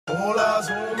eyes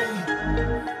on me.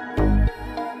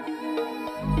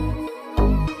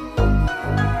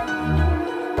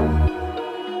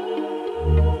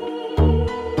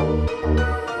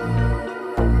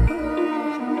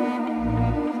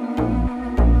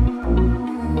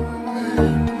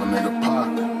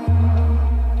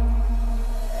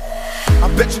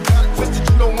 Bet you got it twisted,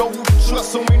 you don't know who to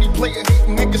trust. So many player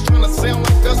hating niggas trying to sound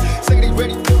like us. Say they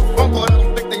ready for the funk, but I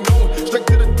don't think they know it. Straight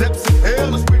to the depths of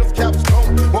hell, that's where those cowards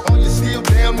gone. Well, all you still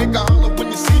down, nigga, holler when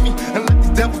you see me. And let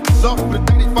these devils be soft for the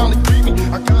day they finally free me.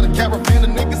 I got a caravan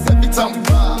of niggas every time we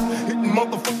ride, hitting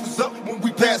motherfuckers up when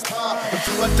we pass by.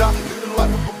 Until I die, live the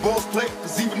life of a boss player.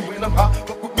 Cause even when I'm high,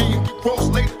 fuck with me and get cross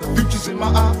later. The future's in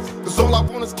my eyes. Cause all I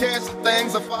want is cash and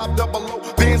things. I 5 double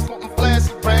O, bands wanting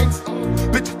flashy rings.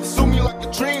 Bitches pursue me like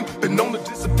a dream. Been known to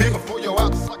disappear before your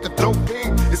eyes like a dope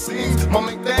fiend. It seems my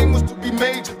main thing was to be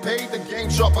major. Paid the game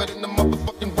sharper than the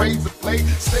motherfucking razor blade.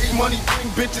 Save money, bring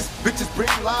bitches, bitches bring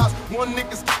lies. One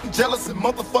nigga's getting jealous and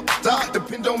motherfuckers die.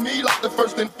 Depend on me like the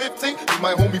first and 15. They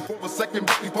might hold me for a second,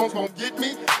 but these phones won't get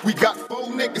me. We got 4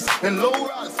 niggas and low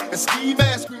riders and ski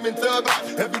masks screaming thug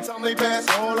life. Every time they pass,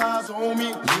 all eyes on me.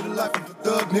 Live the life of a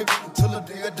thug nigga until the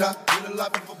day I die. Live the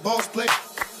life of a boss player.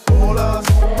 All eyes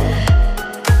on me.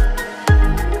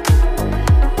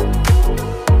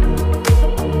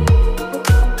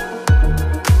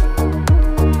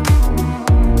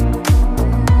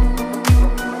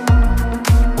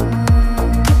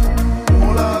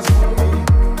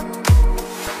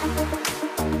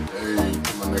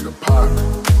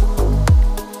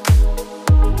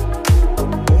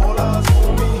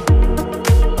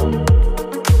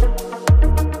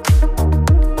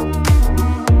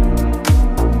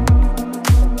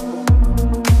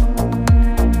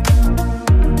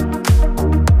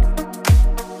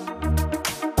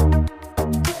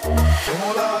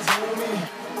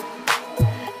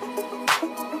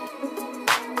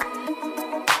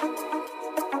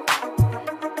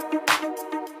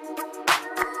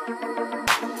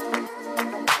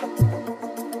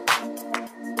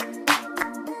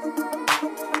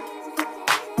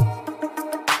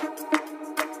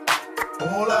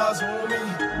 All eyes on me.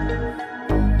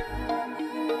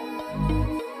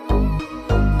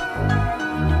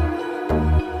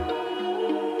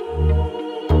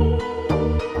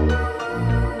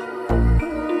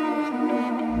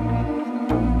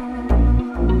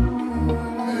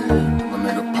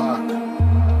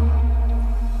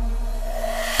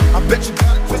 I bet you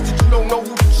got it twisted, you don't know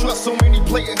who to trust. So many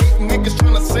player hating niggas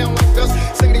trying to sound like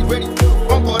us. Say they ready for the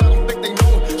funk, but I don't think they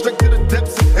know it. Straight to the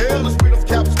depths of hell, that's where those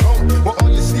cowards gone. Well, all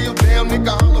you still down, nigga,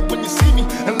 holler when you see me.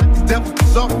 And let these devils be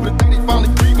soft for the day they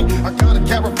finally free me. I got a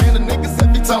caravan of niggas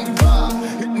every time we ride,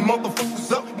 hitting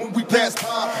motherfuckers up when we pass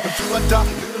by. Until I die,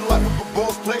 live the life of a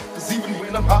boss player. Cause even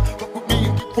when I'm high, fuck with me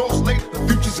and get cross later. The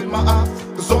future's in my eyes.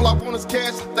 Cause all I want is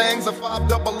cash and things. I 5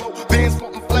 double O, bands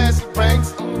wanting flashy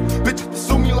rings. Bitches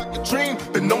pursue me like a dream.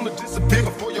 Been known to disappear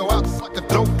before your eyes like a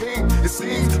dope fiend. It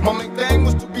seems my main thing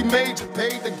was to be major.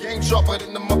 Paid the game sharper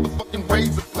than the motherfucking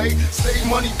razor blade. Save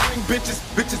money, bring bitches,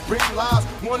 bitches bring lies.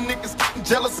 One nigga's getting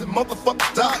jealous and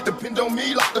motherfuckers die. Depend on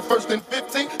me like the first and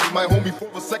 15. They might hold me for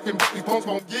a second, but these phones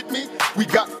won't get me. We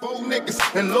got 4 niggas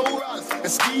and low riders and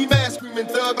ski masks screaming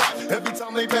thug life. Every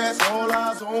time they pass, all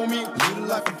eyes on me. Live the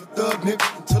life of a thug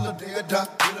nigga until the day I die.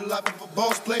 Live the life of a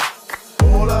boss player.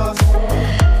 All eyes on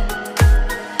me.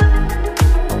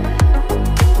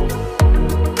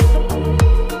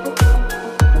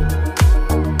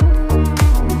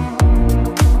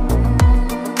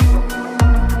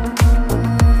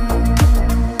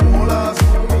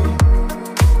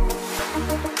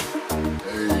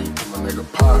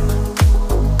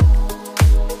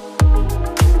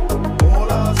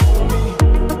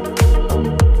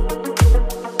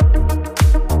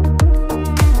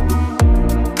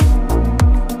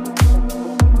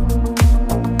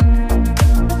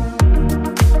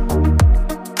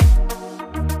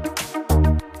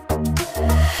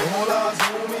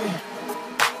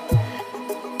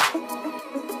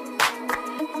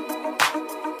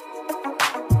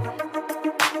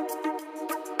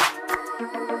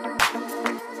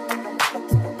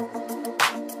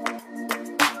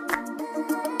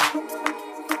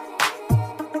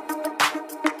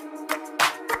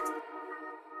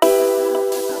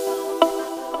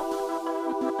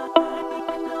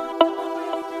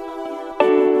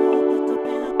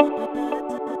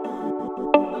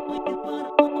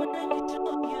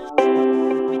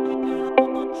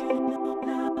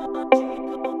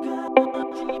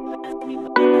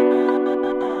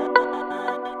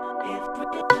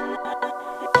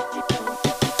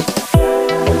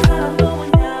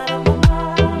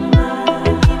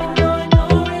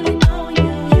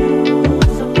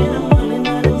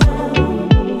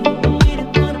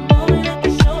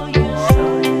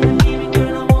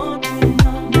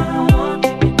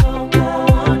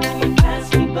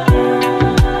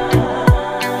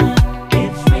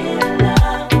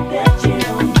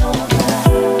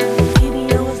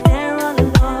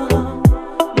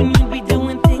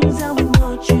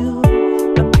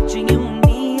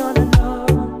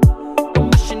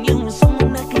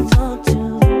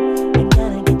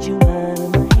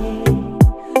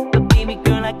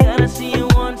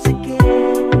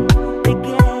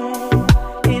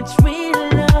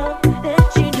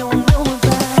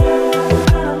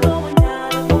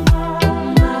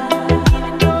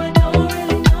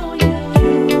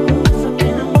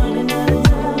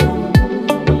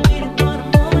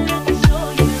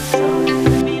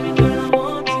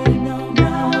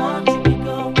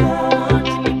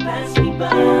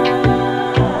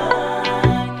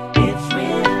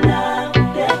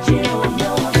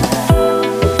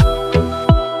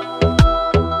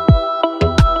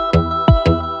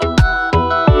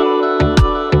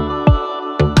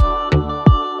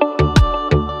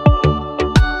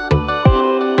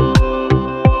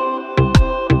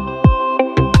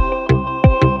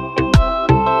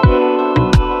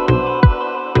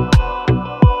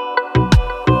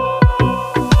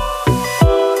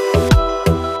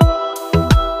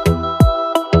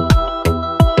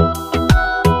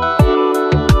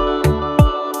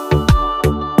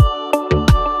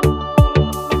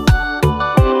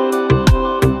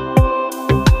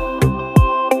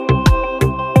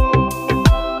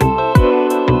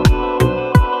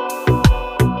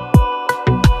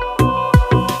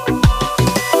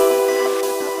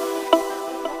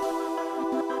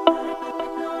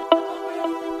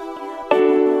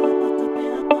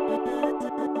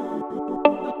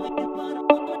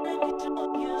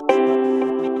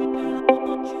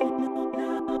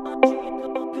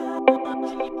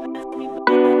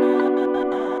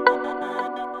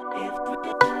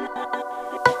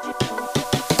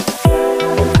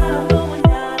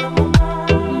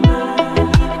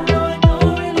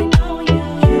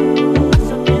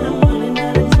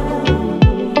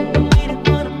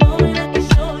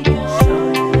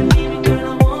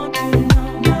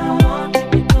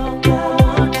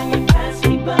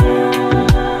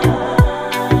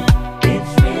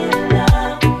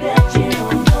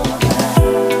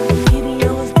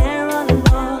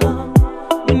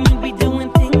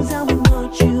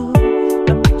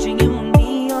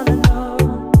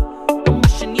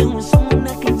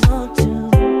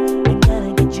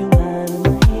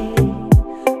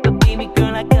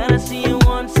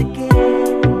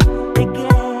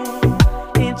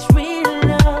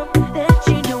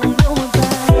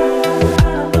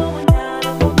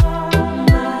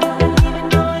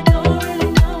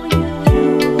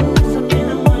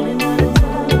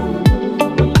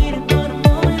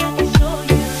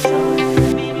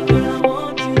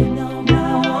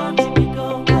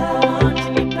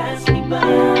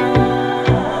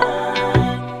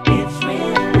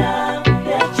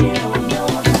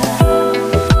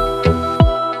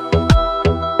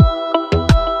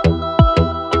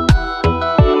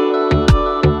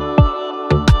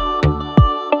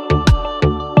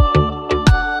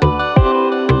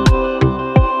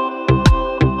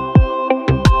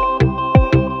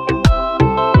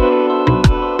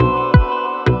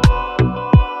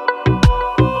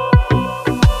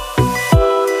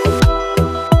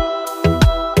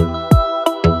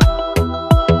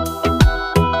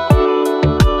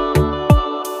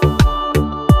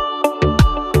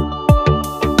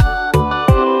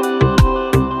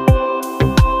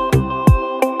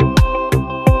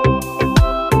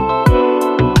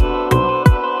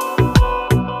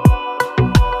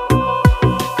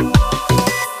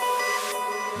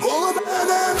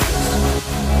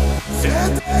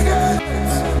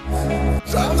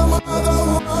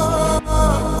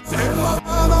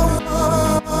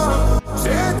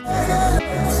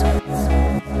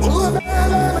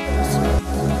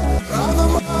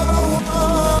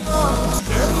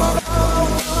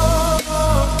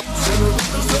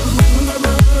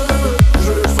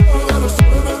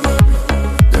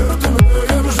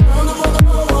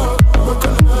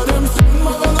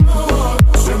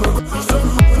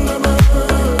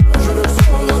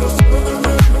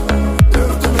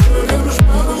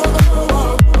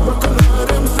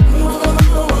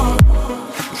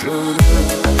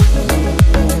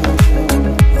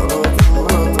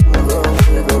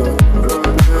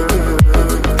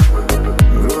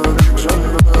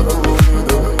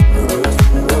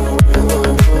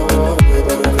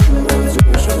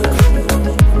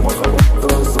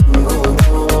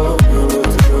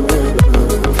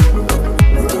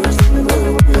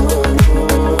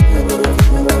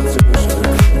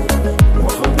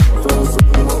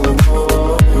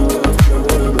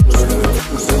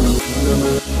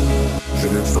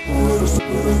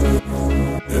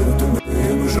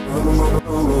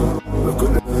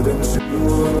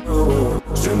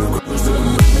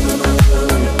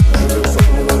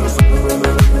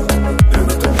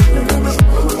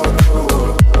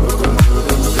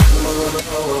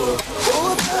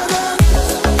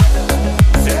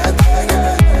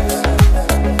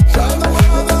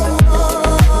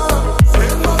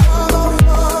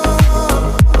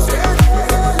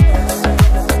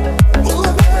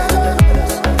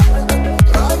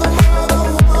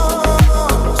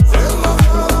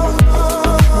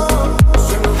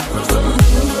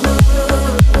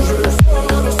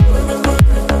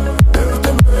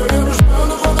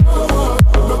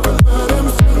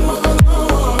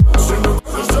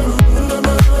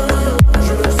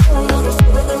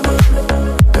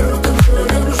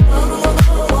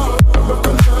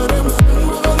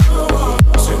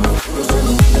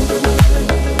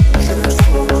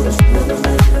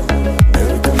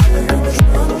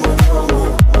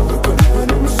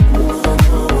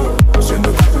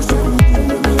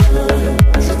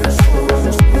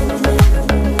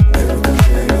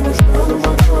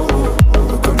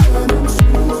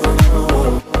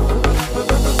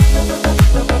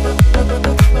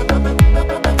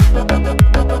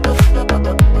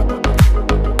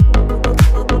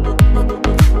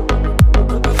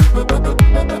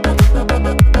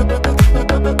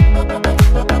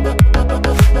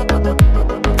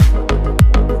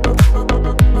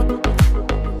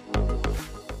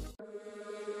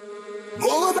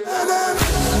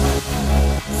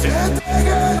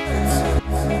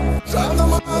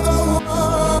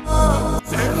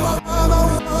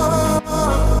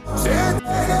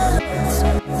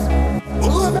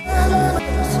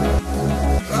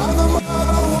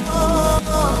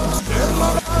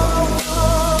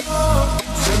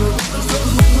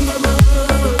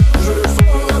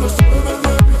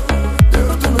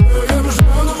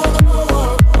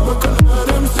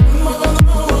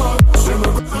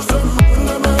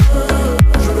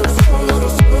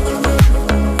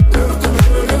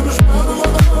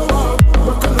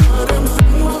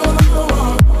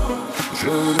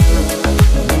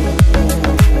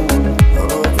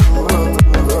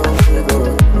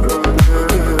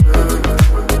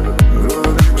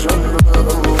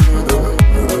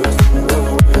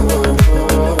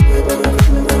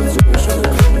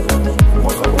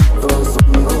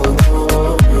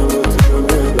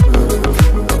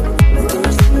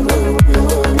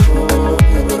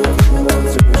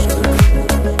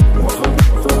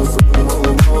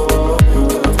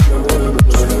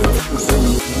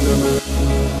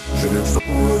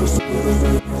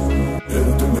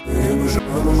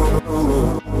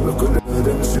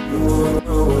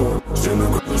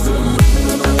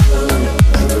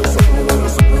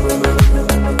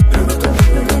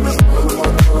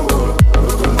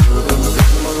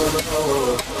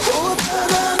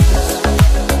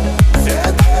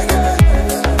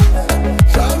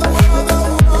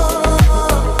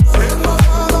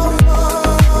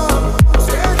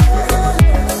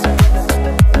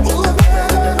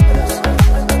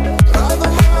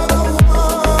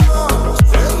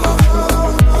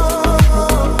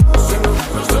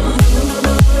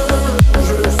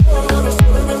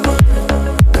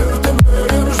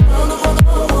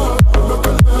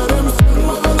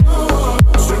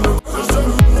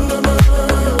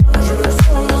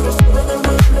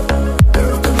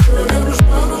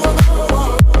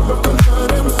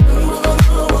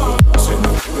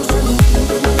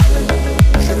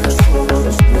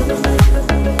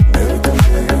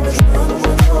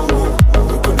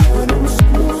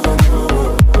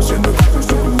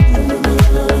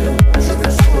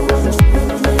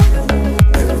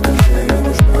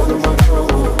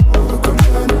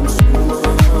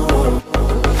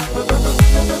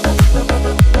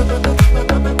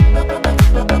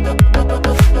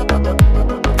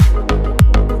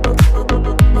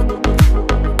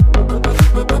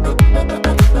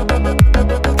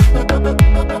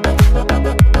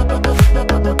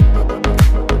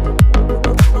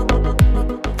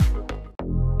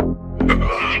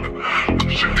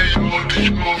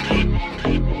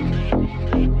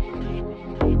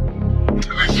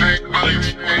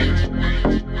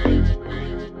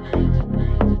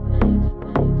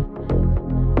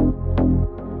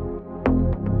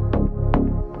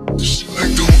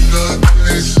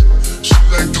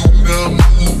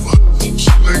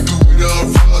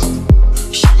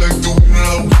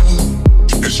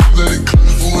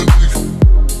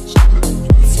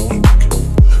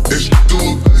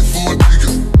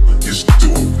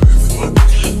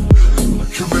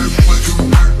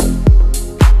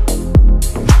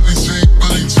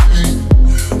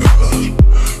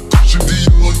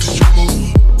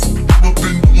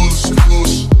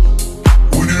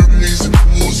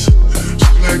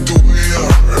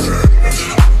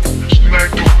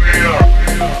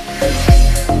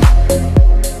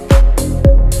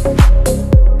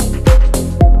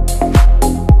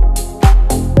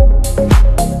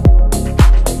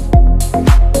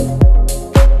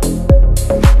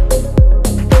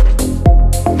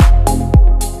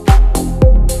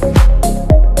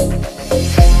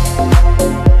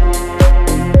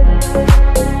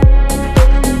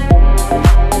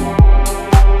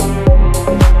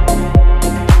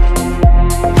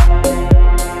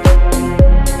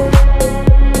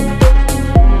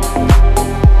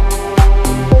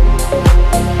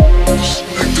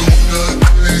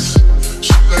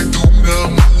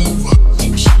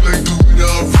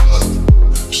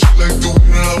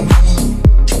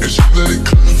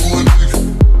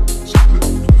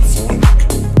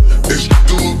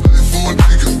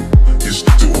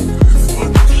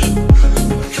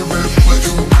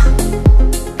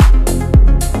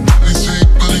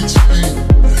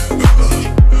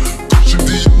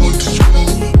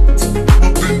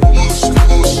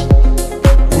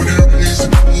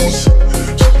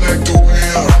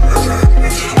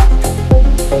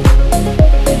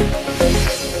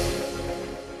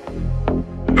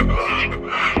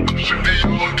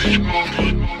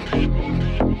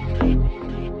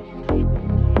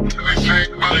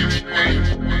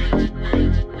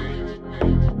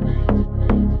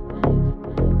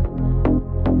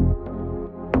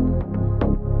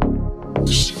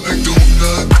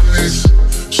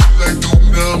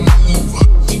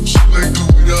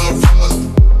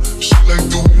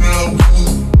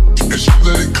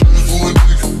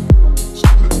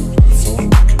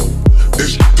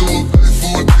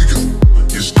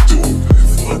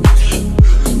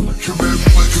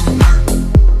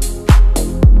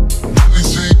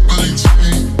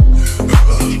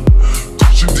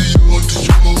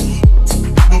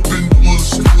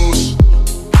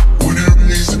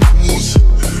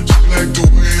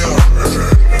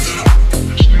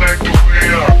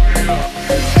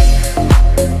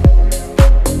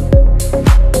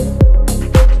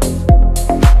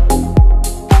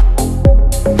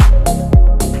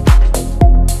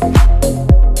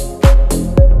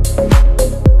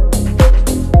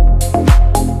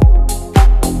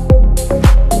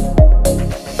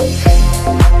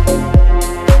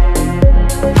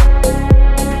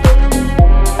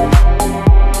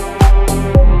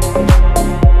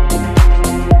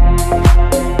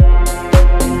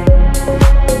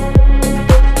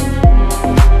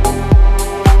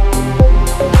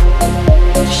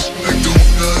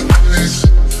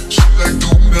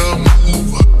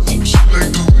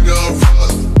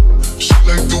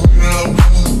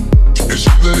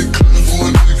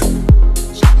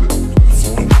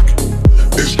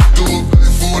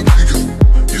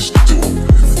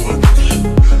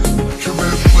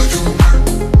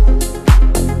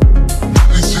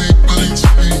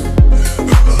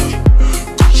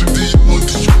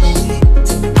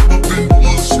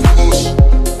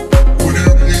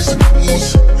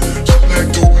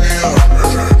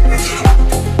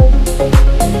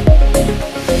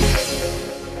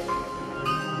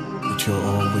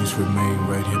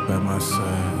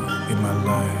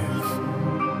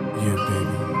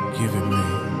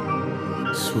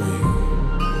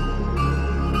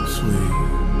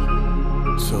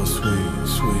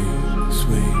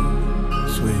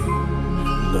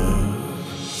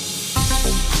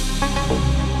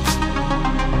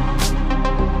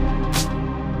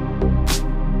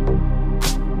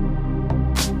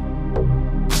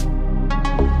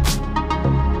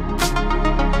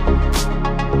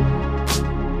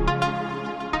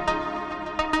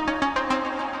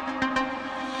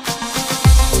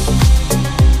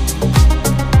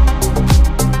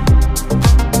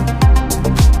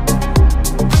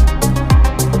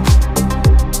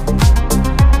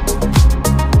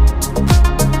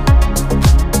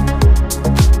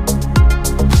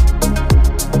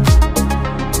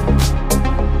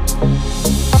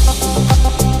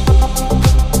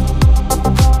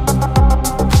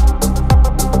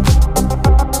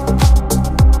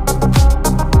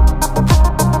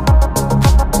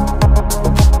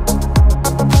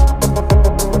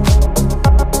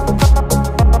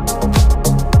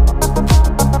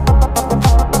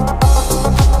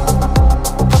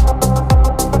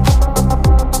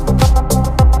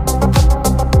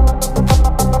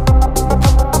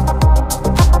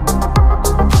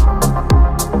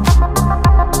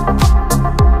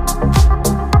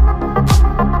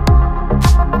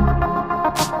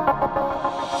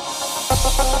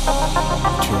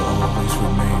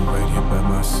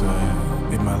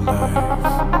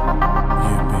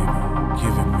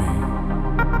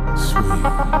 sweet,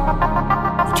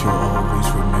 but you'll always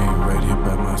remain right here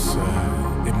by my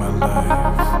side in my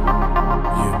life.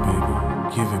 Yeah, baby,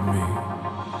 give it me,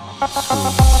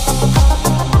 sweet.